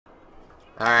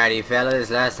Alrighty, fellas.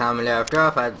 Last time we left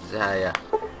off,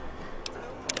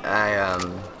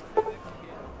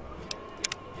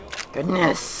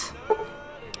 goodness.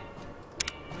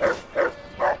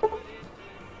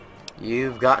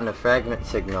 You've gotten a fragment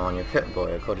signal on your pit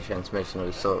boy. A code transmission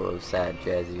was sort of sad,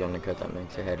 jazzy undercut that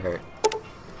makes your head hurt.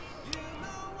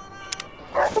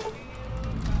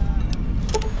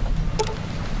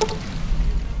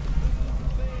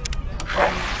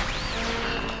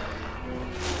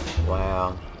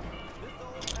 Wow.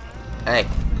 Hey,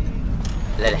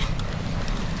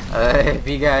 if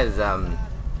you guys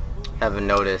haven't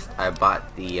noticed, I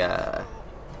bought the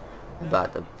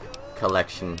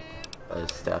collection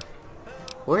of stuff.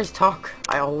 Where's Talk?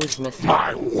 I always miss him.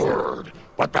 My word,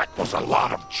 but that was a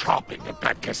lot of chopping at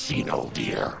that casino,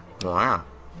 dear. Wow.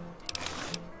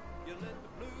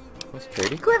 That's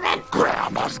pretty equipment.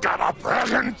 Grandma's got a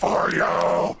present for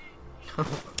you.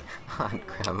 Aunt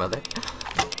Grandmother.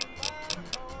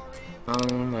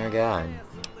 Oh my god.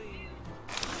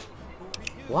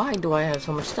 Why do I have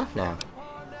so much stuff now?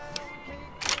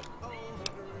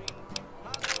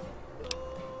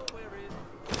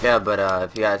 Yeah, but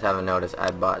if you guys haven't noticed,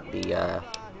 I bought all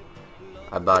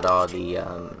the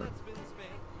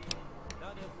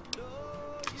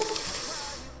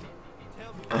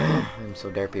I'm so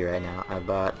derpy right now. I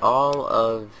bought all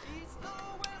of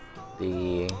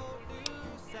the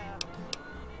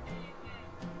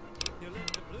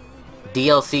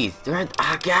DLCs.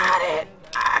 I got it.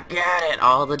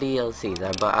 All the DLCs.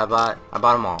 I bought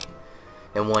them all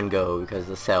in one go because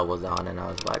the sale was on, and I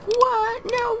was like, what?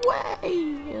 No way!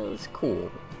 It was cool.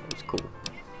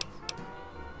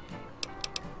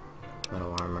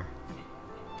 Metal armor.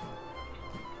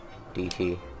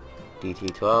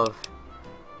 DT12.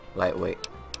 Lightweight.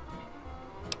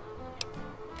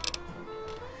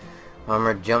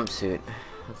 Armored jumpsuit.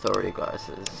 Authority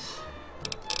glasses.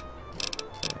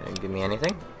 Didn't give me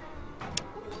anything.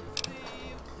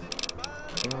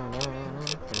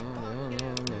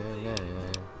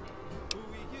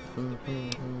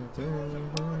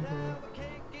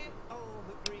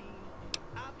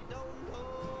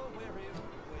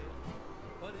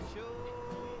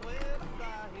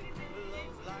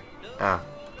 Ah.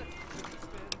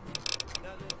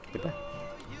 Goodbye.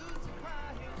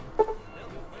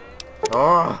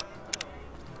 Oh!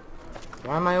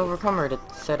 Why am I overcomer? It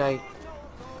said I...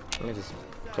 Let me just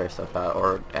clear stuff out,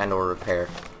 or repair.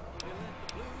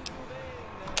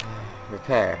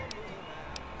 Repair.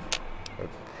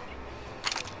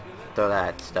 Throw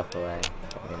that stuff away.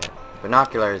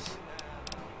 Binoculars.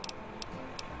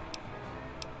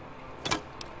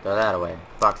 Throw that away.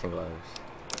 Boxing gloves.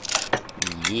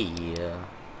 Yeah.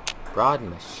 Broad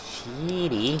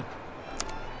machete.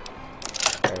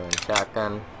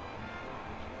 Shotgun.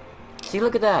 See,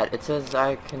 look at that. It says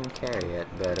I can carry it,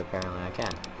 but apparently I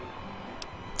can't.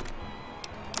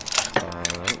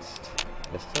 Silenced.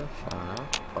 Pistol. Shana.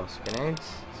 Pulse grenades.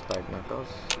 Spike knuckles.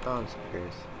 Bone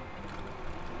spears.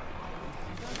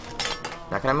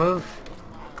 Not gonna move.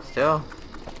 Still.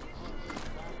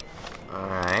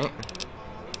 Alright.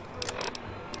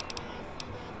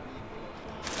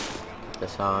 Put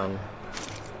this on.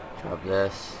 Drop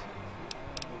this.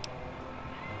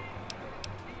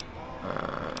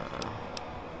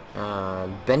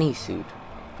 Benny suit.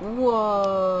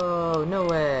 Whoa! No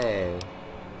way!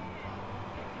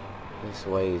 This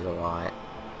weighs a lot.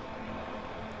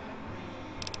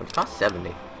 It costs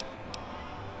 70.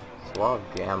 Suave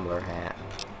gambler hat.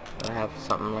 Do I have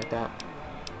something like that?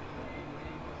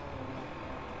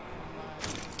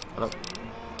 I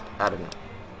don't know.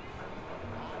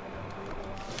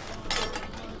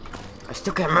 I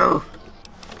still can't move!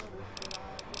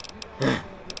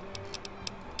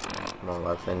 More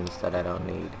weapons that I don't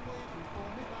need.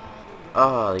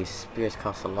 Oh, these spears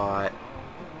cost a lot.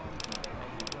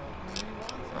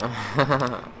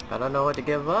 I don't know what to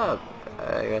give up.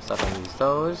 I guess I can use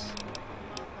those.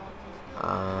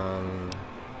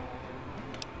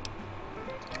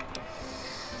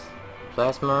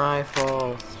 Plasma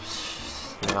rifle.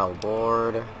 Now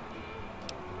board.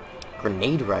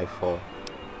 Grenade rifle.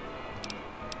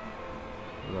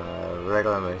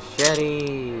 Regular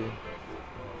machete.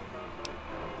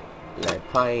 Lead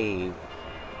pipe.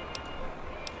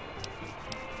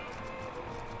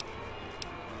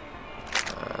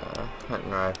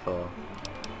 Hunting rifle.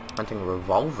 Hunting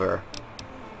revolver.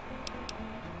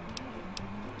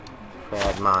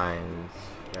 Frag mines.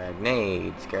 Frag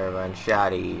nades. Caravan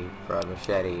shotty. Broad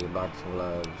machete. Boxing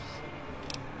gloves.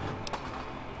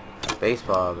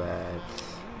 Baseball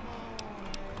bats.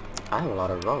 I have a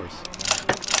lot of revolvers.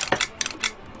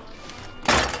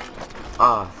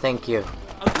 Ah, thank you.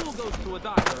 Who goes to a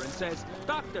doctor and says,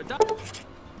 Doctor, doctor,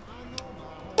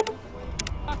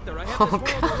 I have this horrible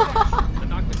rash. The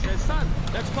doctor says, son,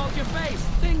 that's called your face.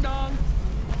 Ding dong.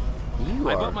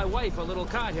 I bought my wife a little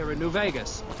car here in New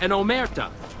Vegas. An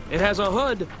Omerta. It has a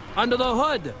hood under the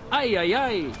hood. Ay, ay,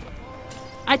 ay.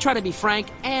 I try to be frank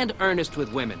and earnest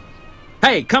with women.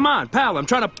 Hey, come on, pal, I'm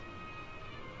trying to...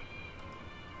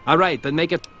 All right, then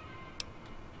make it...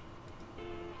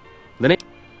 The name...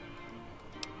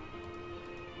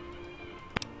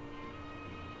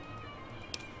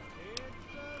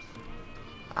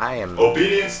 I am...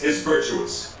 Obedience is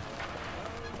virtuous.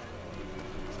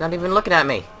 He's not even looking at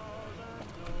me.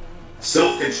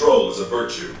 Self-control is a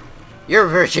virtue. Your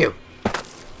virtue.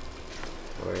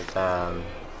 Where's that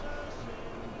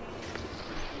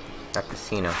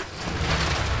casino?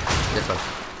 This one.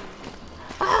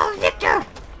 Oh, Victor!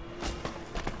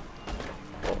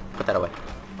 Oh, put that away.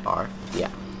 R.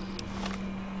 Yeah.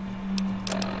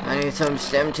 I need some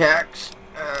stim techs.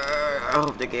 I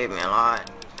hope they gave me a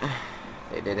lot.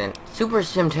 They didn't. Super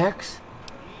stim techs?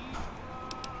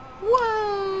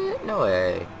 What? No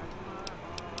way.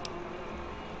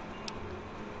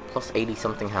 Plus 80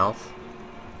 something health.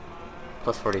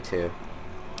 Plus 42.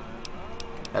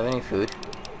 Have any food?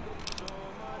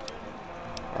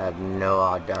 I have no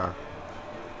idea.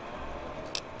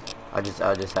 I'll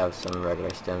just have some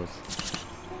regular stims.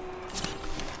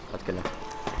 That's good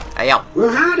enough. Hey yo!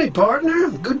 Well, howdy, partner.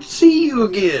 Good to see you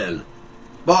again.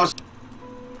 Boss,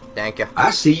 Thank you.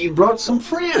 I see you brought some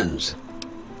friends.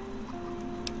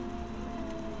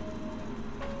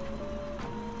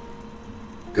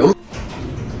 Go.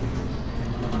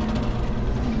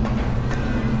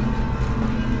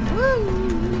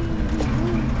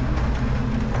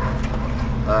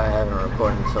 I haven't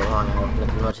recorded in so long, I have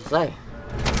nothing much to say.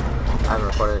 I haven't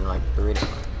recorded in like 3 days.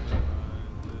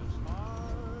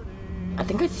 I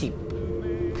think I see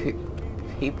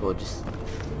people just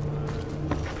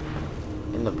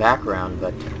in the background,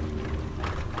 but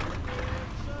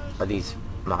are these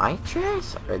my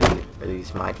chairs? Are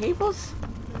these my tables?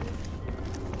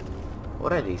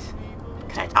 What are these?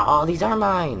 Oh, these are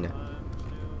mine!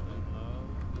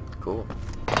 Cool.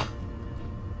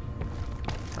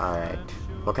 Alright.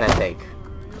 What can I take?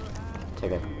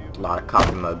 Take a lot of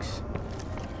coffee mugs.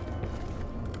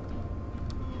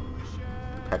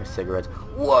 Pack of cigarettes.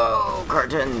 Whoa!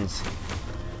 Curtains!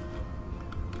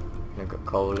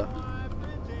 Coca-Cola.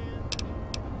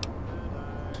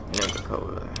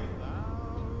 Coca-Cola.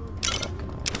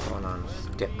 Going on a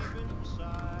stick.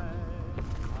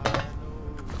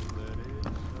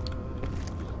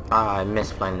 I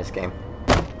miss playing this game.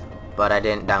 But I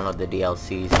didn't download the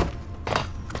DLCs.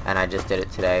 And I just did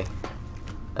it today.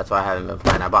 That's why I haven't been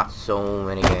playing. I bought so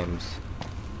many games.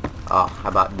 Oh, I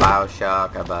bought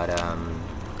Bioshock, I bought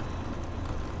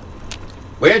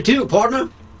Where to, partner?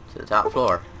 to the top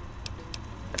floor.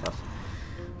 What else?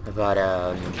 I bought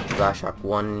Bioshock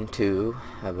 1, 2,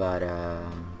 I bought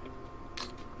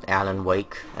Alan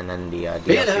Wake, and then the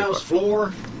DLC Penthouse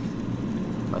floor.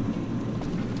 What?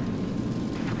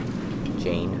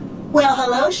 Jane. Well,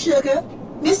 hello, sugar.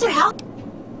 Mr. How?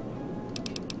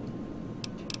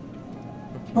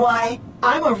 Why,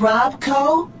 I'm a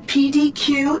Robco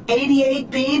PDQ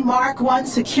 88B Mark I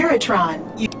Securitron.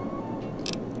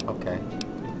 Okay.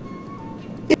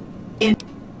 In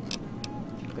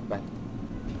Goodbye.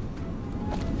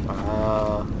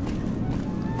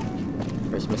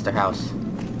 Where's Mr. House?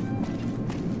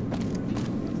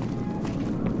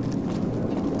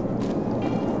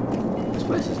 This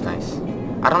place is nice.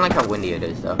 I don't like how windy it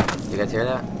is, though. You guys hear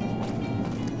that?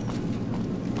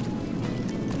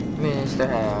 Mr.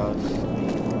 House.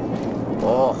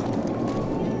 Oh.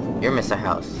 You're Mr.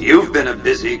 House. You've been a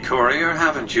busy courier,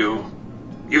 haven't you?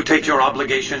 You take your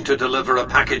obligation to deliver a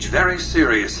package very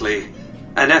seriously,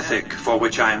 an ethic for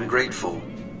which I am grateful.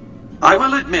 I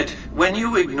will admit, when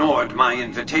you ignored my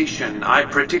invitation, I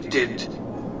predicted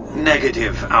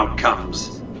negative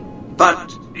outcomes.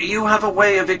 But you have a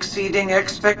way of exceeding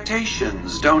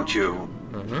expectations, don't you?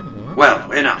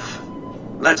 Well, enough.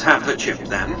 Let's have the chip,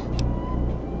 then.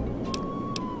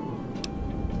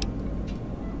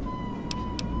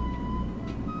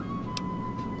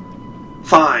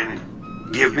 Fine.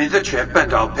 Give me the chip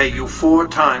and I'll pay you 4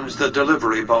 times the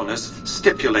delivery bonus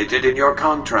stipulated in your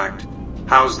contract.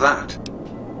 How's that?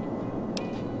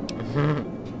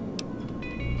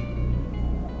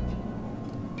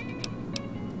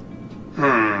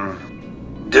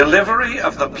 Delivery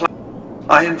of the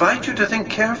I invite you to think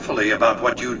carefully about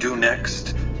what you do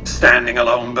next, standing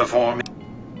alone before me.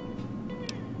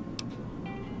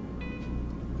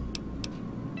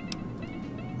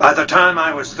 By the time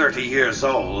I was 30 years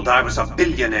old, I was a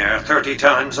billionaire 30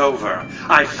 times over.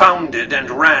 I founded and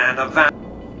ran a van.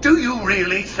 Do you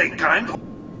really think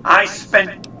I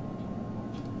spent...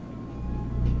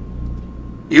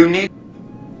 You need...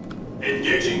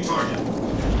 Engaging target.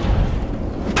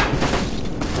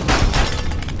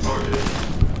 Targeted.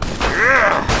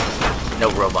 No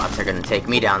robots are gonna take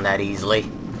me down that easily.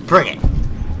 Bring it!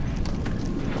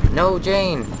 No,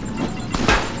 Jane!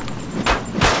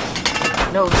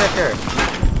 No, Victor!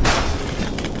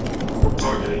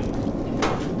 Targeting.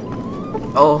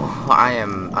 Oh, I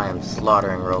am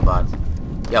slaughtering robots.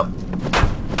 Yo.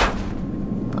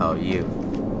 Oh, you.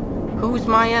 Who's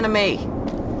my enemy?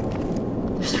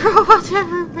 There's robots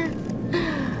everywhere!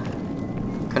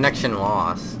 Connection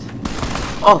lost.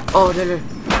 Oh, there.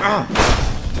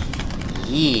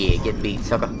 Yeah, get beat,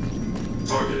 sucker.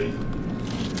 Targeting.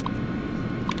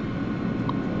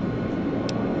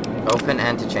 Open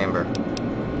antechamber.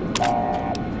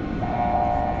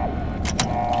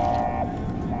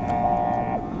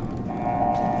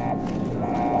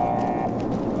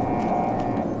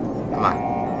 Come on.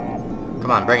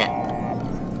 Come on, bring it.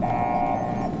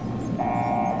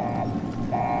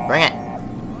 Bring it.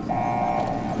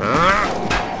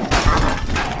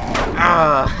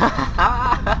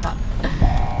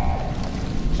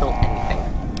 Kill anything.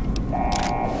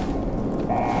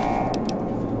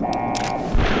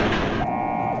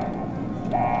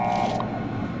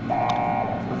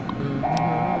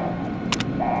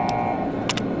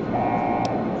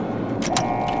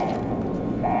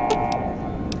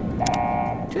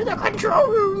 To the control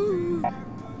room.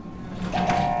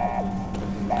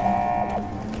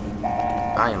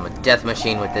 I am a death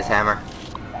machine with this hammer.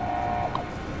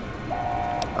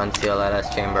 Unseal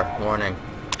LS chamber. Warning.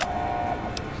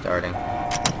 Starting.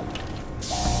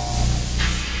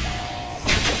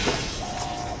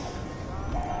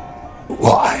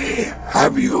 Why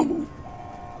have you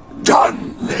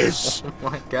done this? Oh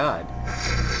my god.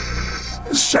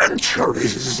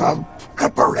 Centuries of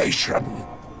preparation.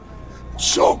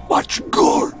 So much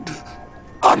good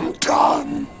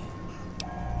undone.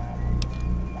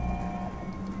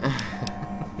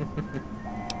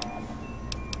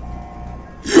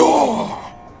 Your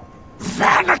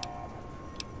vanity.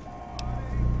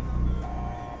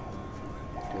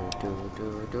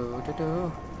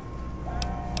 Do.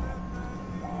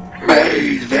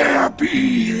 May there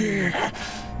be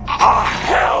a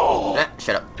hell.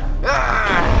 Shut up.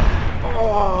 Ah!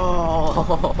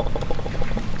 Oh.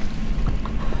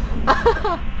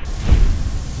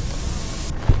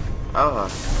 Oh,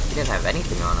 he didn't have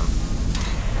anything on him.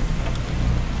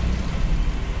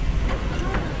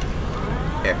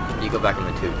 Here, you go back in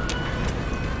the tube.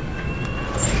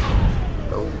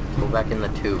 Go back in the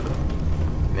tube,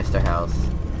 Mr. House.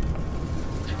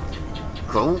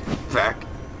 Go back.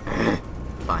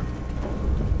 Fine.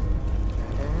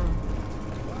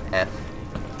 F.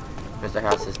 Mr.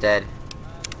 House is dead.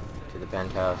 To the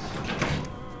penthouse.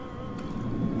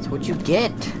 That's what you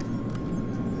get.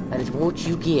 That is what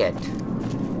you get.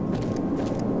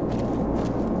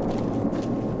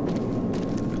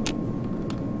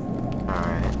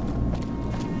 Alright.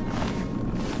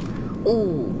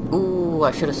 Ooh,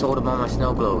 I should have sold him all my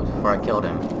snow globes before I killed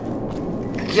him.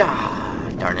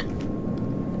 God darn it.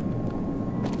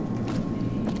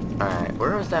 Alright,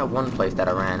 where was that one place that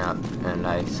I ran up and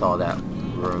I saw that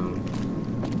room?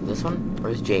 This one?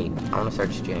 Where's Jane? I want to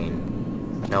search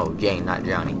Jane. No, Jane, not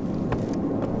Johnny.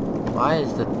 Why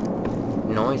is the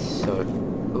noise so...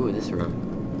 Ooh, this room.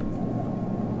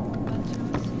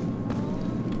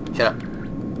 Shut up.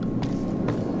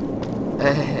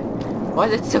 Why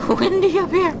is it so windy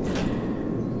up here?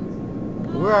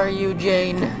 Where are you,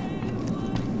 Jane?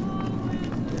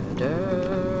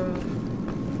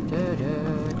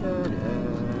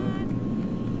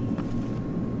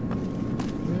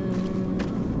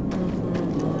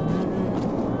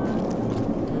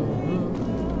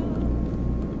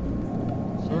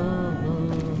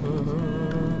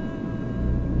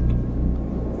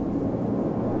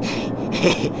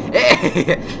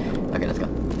 Okay, let's go.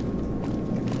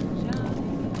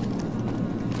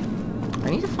 I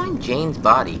need to find Jane's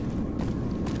body.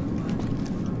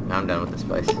 Now I'm done with this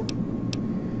place.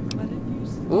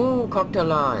 Ooh, cocktail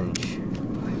lounge.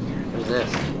 What is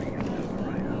this?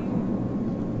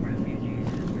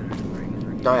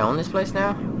 Do I own this place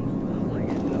now?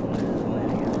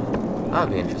 That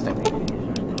would be interesting.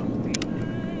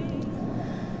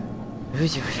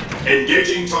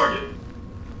 Engaging target.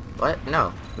 What?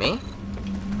 No. Me?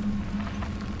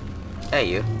 Hey,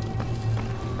 you.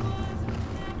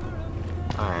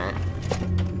 Alright.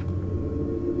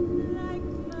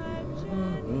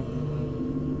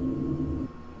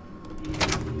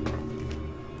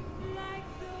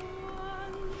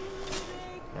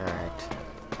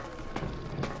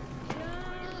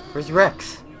 Where's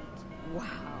Rex? Wow.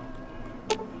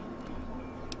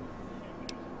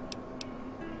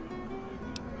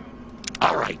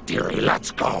 All right, dearie,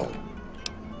 let's go.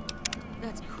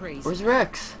 That's crazy. Where's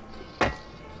Rex?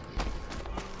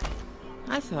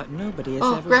 I thought nobody has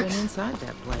Oh, ever Rex. been inside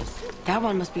that place. That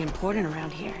one must be important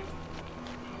around here.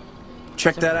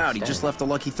 Check that out. He just left a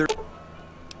lucky 38.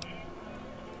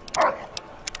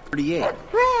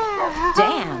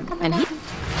 Damn. And he...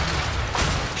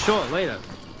 Sure, later.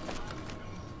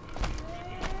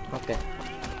 Okay.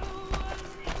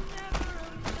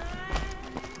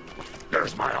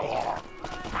 There's my alarm.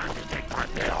 Time to take my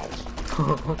pills.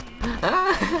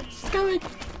 Ah, she's coming.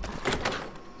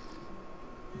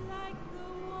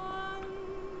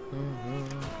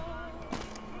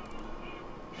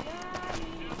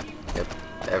 Yep,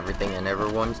 everything and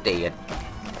everyone's dead.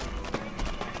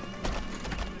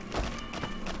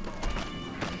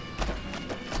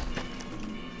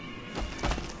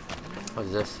 What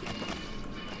is this?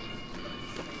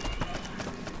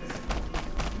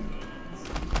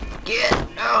 Get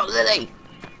out, Lily!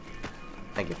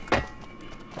 Thank you.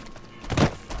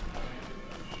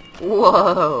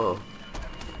 Whoa!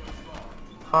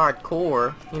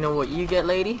 Hardcore. You know what you get,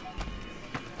 lady?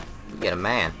 You get a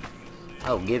man.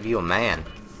 I'll give you a man.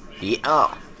 Yeah.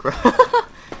 Oh.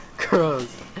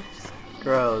 Gross.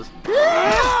 Gross.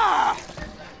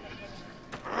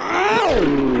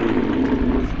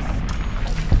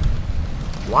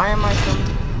 Why am I so...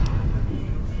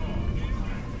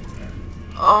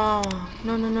 Oh,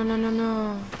 no, no, no, no, no,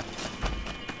 no.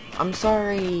 I'm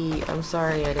sorry. I'm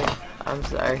sorry, I didn't... I'm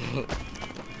sorry.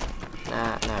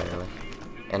 Nah, not really.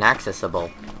 Inaccessible.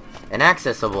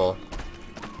 Inaccessible.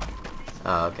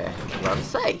 Oh, okay. I was about to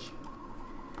say.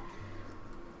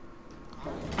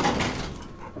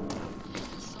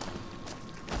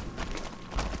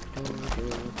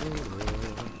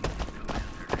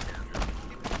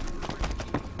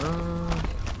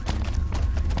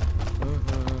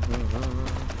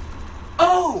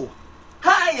 Oh!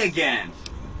 Hi again!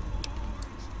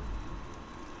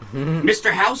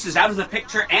 Mr. House is out of the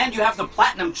picture and you have the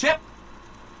platinum chip?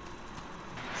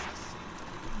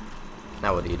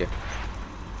 Now what do you do?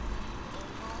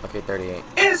 Okay, 38.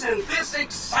 Isn't this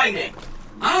exciting?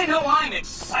 I know I'm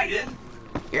excited.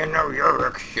 You know you're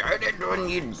excited when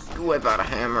you whip out a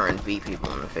hammer and beat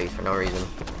people in the face for no reason.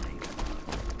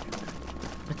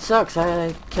 It sucks,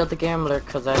 I killed the gambler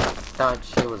because I thought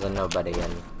she was a nobody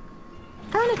and...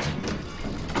 Darn it!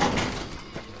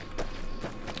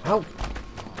 I hope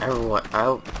everyone, I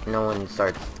hope no one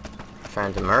starts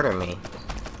trying to murder me.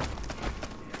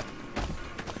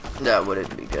 That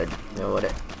wouldn't be good, would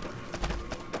it?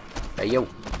 Hey, yo!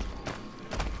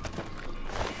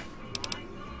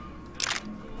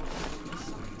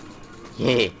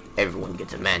 Yeah, everyone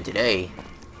gets a man today.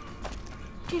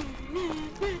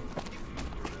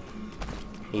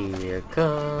 Here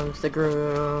comes the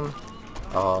groom,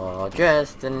 all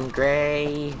dressed in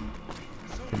gray.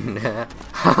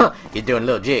 You're doing a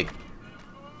little jig.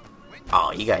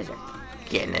 Oh, you guys are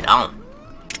getting it on.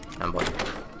 I'm bored.